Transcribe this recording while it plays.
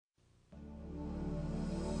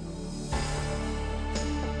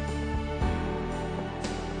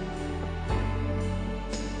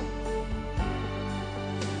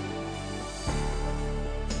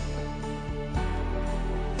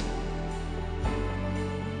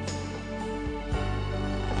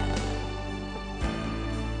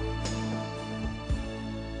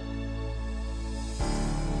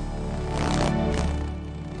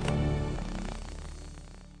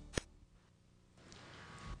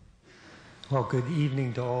Well, good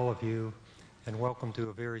evening to all of you, and welcome to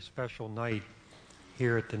a very special night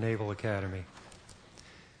here at the Naval Academy.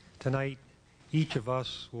 Tonight, each of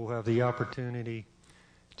us will have the opportunity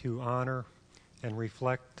to honor and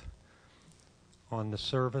reflect on the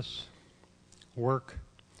service, work,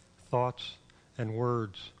 thoughts, and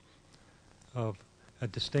words of a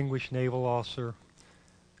distinguished naval officer,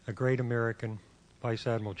 a great American, Vice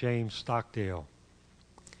Admiral James Stockdale.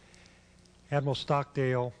 Admiral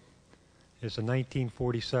Stockdale is a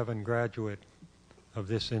 1947 graduate of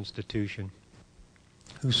this institution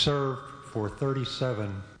who served for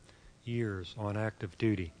 37 years on active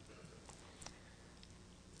duty.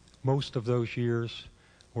 Most of those years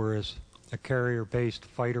were as a carrier-based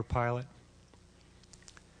fighter pilot.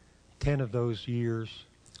 10 of those years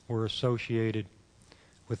were associated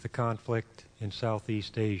with the conflict in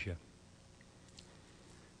Southeast Asia.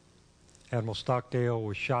 Admiral Stockdale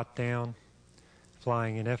was shot down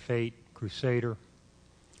flying an F-8 Crusader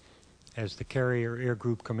as the Carrier Air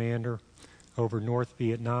Group Commander over North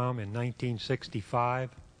Vietnam in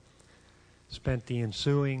 1965, spent the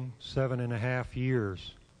ensuing 7.5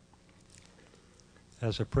 years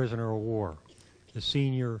as a prisoner of war, the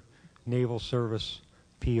senior naval service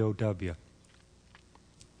POW.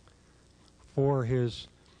 For his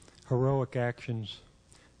heroic actions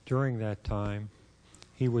during that time,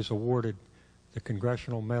 he was awarded the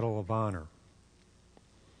Congressional Medal of Honor.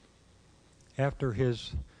 After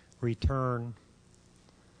his return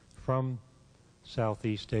from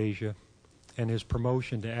Southeast Asia and his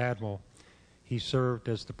promotion to Admiral, he served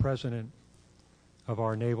as the president of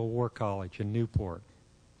our Naval War College in Newport.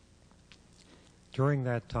 During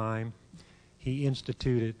that time, he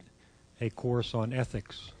instituted a course on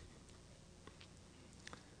ethics,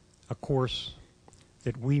 a course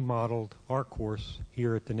that we modeled our course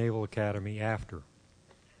here at the Naval Academy after.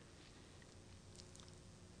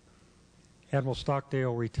 Admiral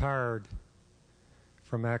Stockdale retired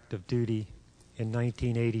from active duty in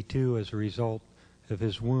 1982 as a result of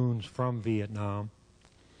his wounds from Vietnam.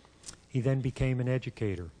 He then became an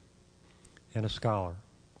educator and a scholar.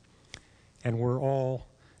 And we're all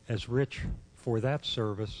as rich for that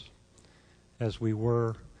service as we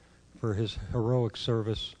were for his heroic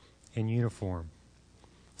service in uniform.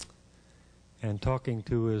 And talking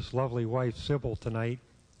to his lovely wife, Sybil, tonight,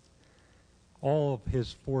 all of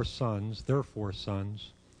his 4 sons, their 4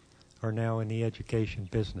 sons, are now in the education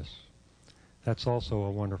business. That's also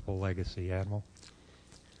a wonderful legacy, Admiral.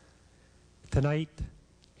 Tonight,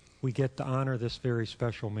 we get to honor this very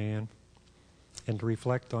special man and to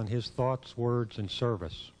reflect on his thoughts, words, and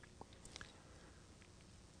service.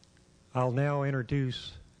 I'll now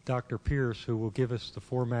introduce Dr. Pierce, who will give us the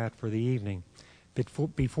format for the evening.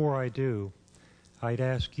 But before I do, I'd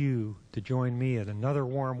ask you to join me in another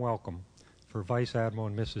warm welcome for Vice Admiral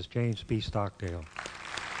and Mrs. James B. Stockdale.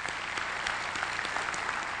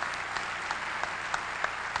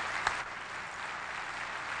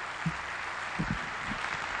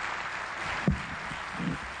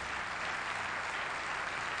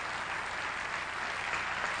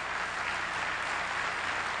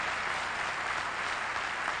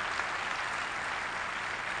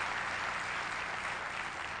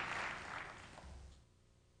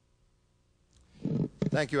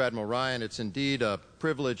 Thank you, Admiral Ryan. It's indeed a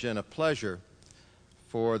privilege and a pleasure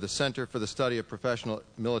for the Center for the Study of Professional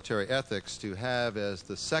Military Ethics to have as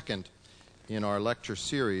the second in our lecture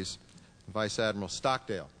series Vice Admiral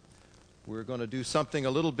Stockdale. We're going to do something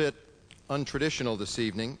a little bit untraditional this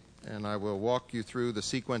evening, and I will walk you through the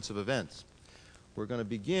sequence of events. We're going to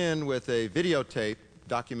begin with a videotape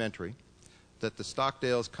documentary that the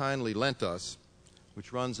Stockdales kindly lent us,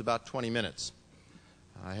 which runs about 20 minutes.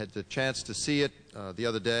 I had the chance to see it the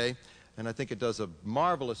other day, and I think it does a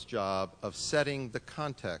marvelous job of setting the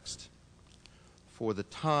context for the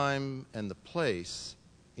time and the place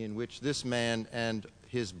in which this man and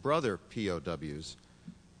his brother POWs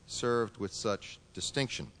served with such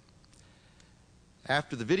distinction.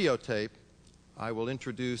 After the videotape, I will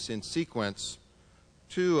introduce in sequence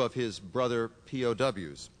 2 of his brother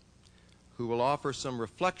POWs, who will offer some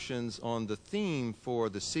reflections on the theme for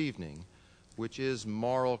this evening, which is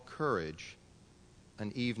moral courage,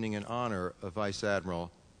 an evening in honor of Vice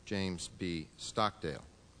Admiral James B. Stockdale.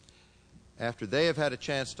 After they have had a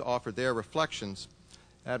chance to offer their reflections,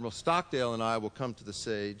 Admiral Stockdale and I will come to the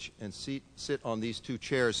stage and sit on these 2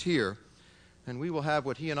 chairs here, and we will have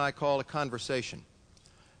what he and I call a conversation.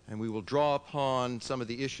 And we will draw upon some of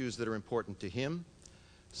the issues that are important to him,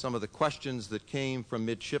 some of the questions that came from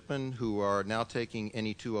midshipmen who are now taking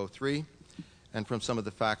NE 203, and from some of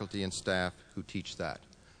the faculty and staff who teach that.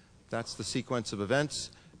 That's the sequence of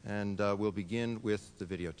events, and we'll begin with the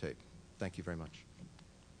videotape. Thank you very much.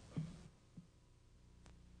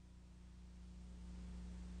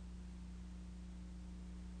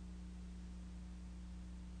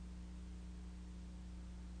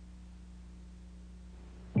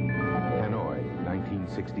 Hanoi,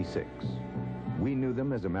 1966. We knew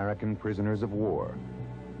them as American prisoners of war.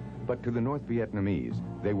 But to the North Vietnamese,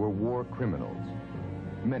 they were war criminals.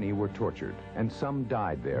 Many were tortured, and some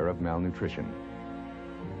died there of malnutrition.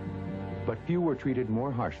 But few were treated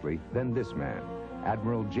more harshly than this man.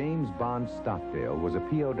 Admiral James Bond Stockdale was a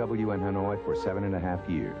POW in Hanoi for 7.5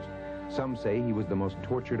 years. Some say he was the most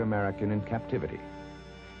tortured American in captivity.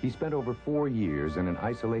 He spent over 4 years in an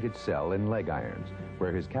isolated cell in leg irons,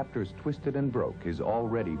 where his captors twisted and broke his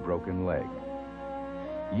already broken leg.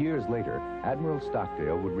 Years later, Admiral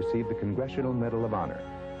Stockdale would receive the Congressional Medal of Honor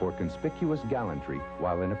for conspicuous gallantry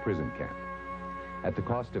while in a prison camp. At the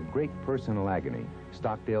cost of great personal agony,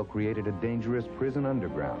 Stockdale created a dangerous prison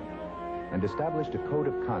underground and established a code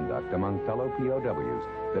of conduct among fellow POWs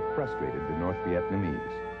that frustrated the North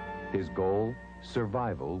Vietnamese. His goal,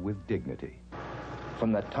 survival with dignity.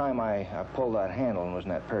 From the time I pulled that handle and was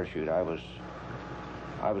in that parachute, I was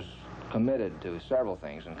committed to several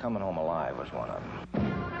things, and coming home alive was one of them.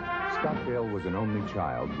 Stockdale was an only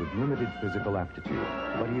child with limited physical aptitude,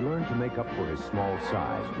 but he learned to make up for his small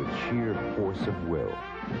size with sheer force of will.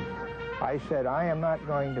 I said, I am not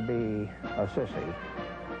going to be a sissy,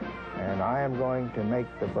 and I am going to make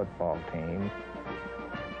the football team.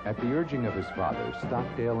 At the urging of his father,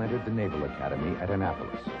 Stockdale entered the Naval Academy at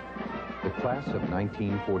Annapolis, the class of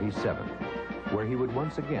 1947, where he would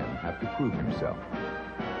once again have to prove himself.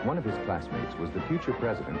 One of his classmates was the future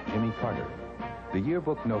president, Jimmy Carter. The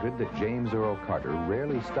yearbook noted that James Earl Carter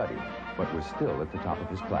rarely studied, but was still at the top of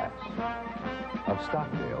his class. Of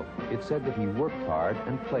Stockdale, it said that he worked hard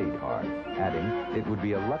and played hard, adding it would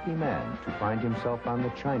be a lucky man to find himself on the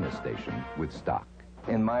China station with Stock.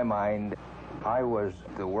 In my mind, I was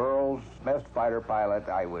the world's best fighter pilot.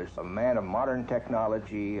 I was a man of modern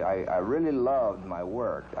technology. I really loved my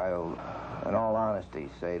work. I'll, in all honesty,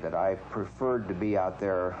 say that I preferred to be out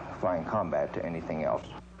there flying combat to anything else.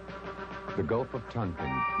 The Gulf of Tonkin,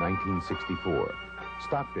 1964.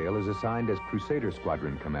 Stockdale is assigned as Crusader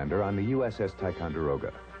Squadron Commander on the USS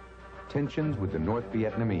Ticonderoga. Tensions with the North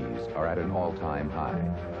Vietnamese are at an all-time high.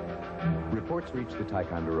 Reports reach the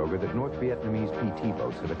Ticonderoga that North Vietnamese PT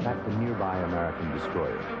boats have attacked a nearby American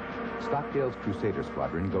destroyer. Stockdale's Crusader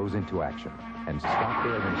Squadron goes into action, and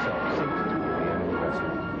Stockdale himself sinks to the enemy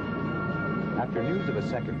vessel. After news of a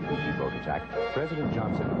second PT boat attack, President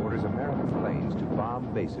Johnson orders American planes to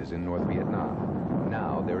bomb bases in North Vietnam.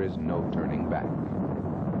 Now there is no turning back.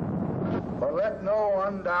 But let no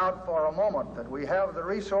one doubt for a moment that we have the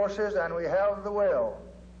resources and we have the will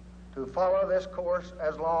to follow this course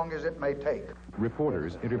as long as it may take.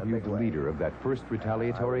 Reporters interviewed the leader of that first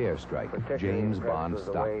retaliatory airstrike, James Bond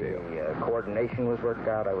Stockdale. The way the coordination was worked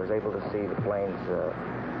out, I was able to see the planes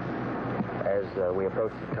as we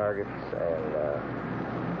approached the targets, and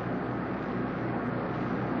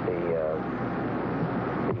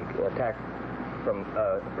the attack from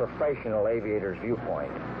a professional aviator's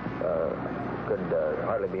viewpoint could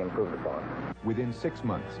hardly be improved upon. Within 6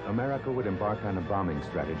 months, America would embark on a bombing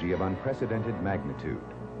strategy of unprecedented magnitude.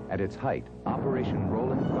 At its height, Operation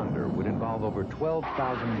Rolling Thunder would involve over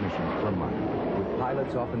 12,000 missions per month, with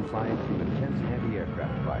pilots often flying through intense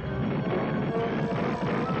anti-aircraft fire.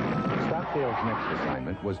 Stockdale's next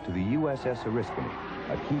assignment was to the USS Oriskany,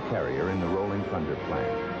 a key carrier in the Rolling Thunder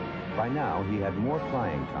plan. By now, he had more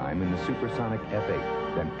flying time in the supersonic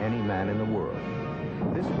F-8 than any man in the world.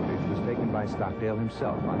 This footage was taken by Stockdale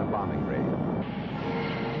himself on a bombing raid.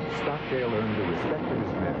 Stockdale earned the respect of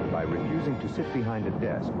his men by refusing to sit behind a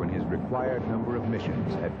desk when his required number of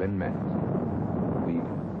missions had been met. We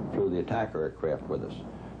flew the attacker aircraft with us.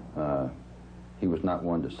 He was not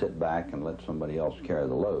one to sit back and let somebody else carry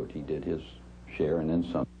the load. He did his share and then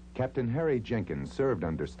some. Captain Harry Jenkins served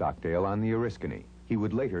under Stockdale on the Oriskany. He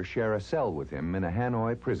would later share a cell with him in a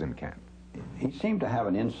Hanoi prison camp. He seemed to have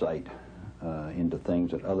an insight into things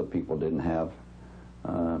that other people didn't have.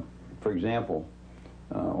 For example,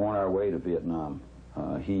 on our way to Vietnam,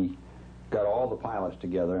 he got all the pilots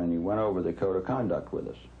together and he went over the code of conduct with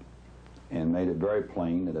us and made it very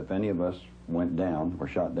plain that if any of us went down or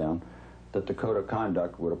shot down, that the code of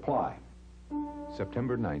conduct would apply.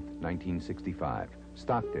 September 9th, 1965.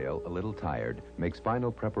 Stockdale, a little tired, makes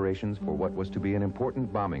final preparations for what was to be an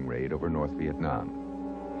important bombing raid over North Vietnam.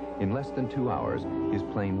 In less than 2 hours, his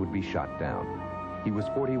plane would be shot down. He was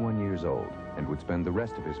 41 years old and would spend the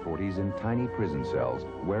rest of his 40s in tiny prison cells,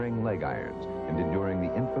 wearing leg irons and enduring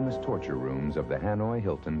the infamous torture rooms of the Hanoi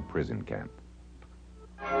Hilton prison camp.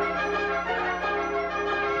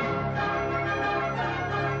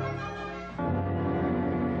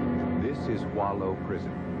 Lo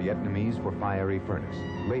Prison, Vietnamese for fiery furnace,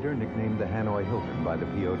 later nicknamed the Hanoi Hilton by the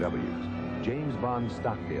POWs. James Bond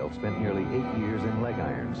Stockdale spent nearly 8 years in leg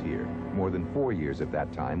irons here. More than 4 years at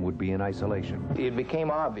that time would be in isolation. It became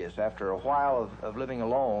obvious after a while of living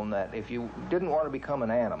alone that if you didn't want to become an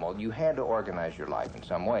animal, you had to organize your life in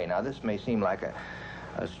some way. Now, this may seem like a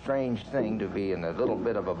strange thing to be in a little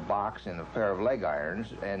bit of a box in a pair of leg irons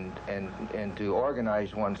and to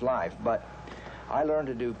organize one's life, but I learned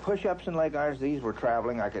to do push-ups and leg irons. These were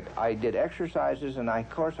traveling. I did exercises, and of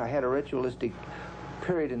course I had a ritualistic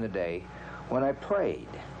period in the day when I prayed.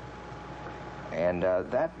 And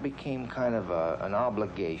that became kind of an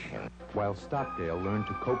obligation. While Stockdale learned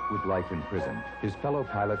to cope with life in prison, his fellow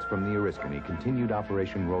pilots from the Oriskany continued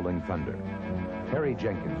Operation Rolling Thunder. Harry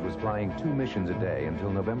Jenkins was flying 2 missions a day until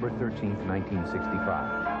November 13,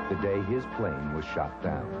 1965, the day his plane was shot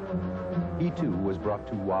down. He too was brought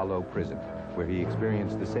to Lo Prison, where he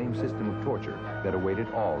experienced the same system of torture that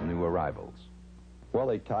awaited all new arrivals. Well,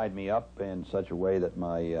 they tied me up in such a way that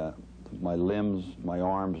my limbs, my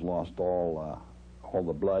arms lost all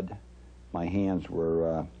the blood. My hands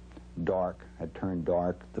were dark, had turned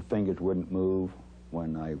dark. The fingers wouldn't move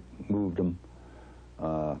when I moved them.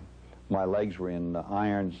 My legs were in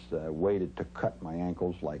irons, weighted to cut my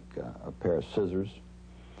ankles like a pair of scissors.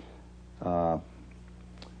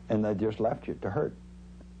 And they just left you to hurt.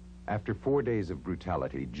 After 4 days of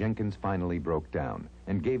brutality, Jenkins finally broke down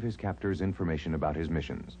and gave his captors information about his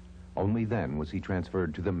missions. Only then was he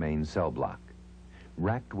transferred to the main cell block.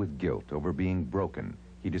 Racked with guilt over being broken,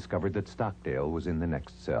 he discovered that Stockdale was in the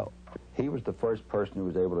next cell. He was the first person who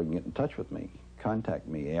was able to get in touch with me, contact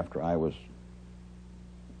me after I was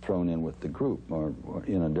thrown in with the group or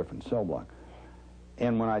in a different cell block.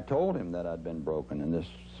 And when I told him that I'd been broken and this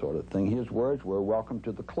sort of thing, his words were, "Welcome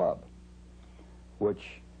to the club,"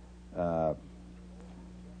 which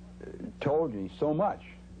told me so much,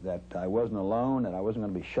 that I wasn't alone, that I wasn't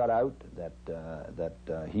going to be shut out, that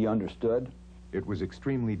he understood. It was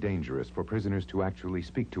extremely dangerous for prisoners to actually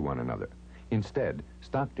speak to one another. Instead,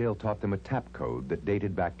 Stockdale taught them a tap code that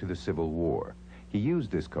dated back to the Civil War. He used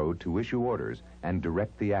this code to issue orders and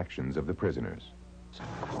direct the actions of the prisoners.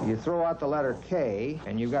 You throw out the letter K,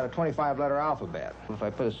 and you've got a 25-letter alphabet. If I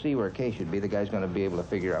put a C where a K should be, the guy's going to be able to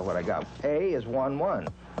figure out what I got. A is 1-1,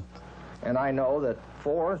 and I know that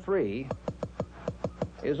 4-3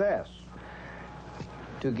 is S.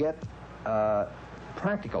 To get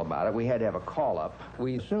practical about it, we had to have a call-up.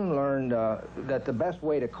 We soon learned that the best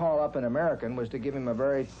way to call up an American was to give him a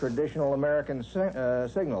very traditional American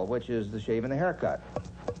signal, which is the shave and the haircut.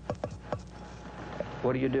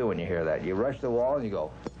 What do you do when you hear that? You rush the wall and you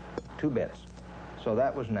go, 2 bits. So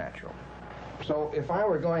that was natural. So if I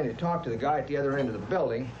were going to talk to the guy at the other end of the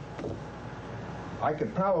building, I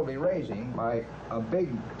could probably raise him by a big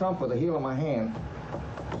thump with the heel of my hand.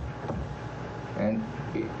 And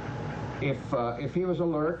if he was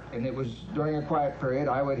alert and it was during a quiet period,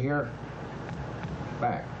 I would hear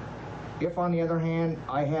back. If, on the other hand,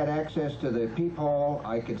 I had access to the peephole,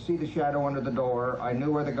 I could see the shadow under the door, I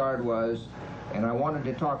knew where the guard was, and I wanted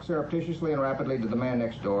to talk surreptitiously and rapidly to the man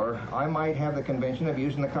next door, I might have the convention of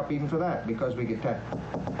using the cup even for that, because we could tap.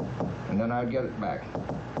 And then I'd get it back.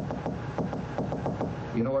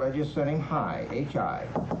 You know what I just sent him? Hi, H-I.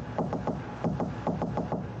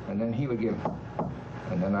 And then he would give,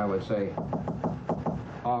 and then I would say,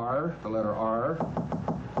 R, the letter R,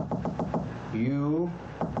 U,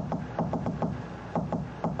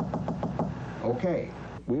 okay.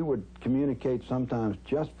 We would communicate sometimes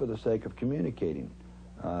just for the sake of communicating.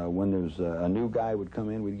 When there's a new guy would come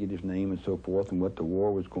in, we'd get his name and so forth and what the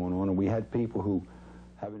war was going on, and we had people who,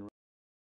 having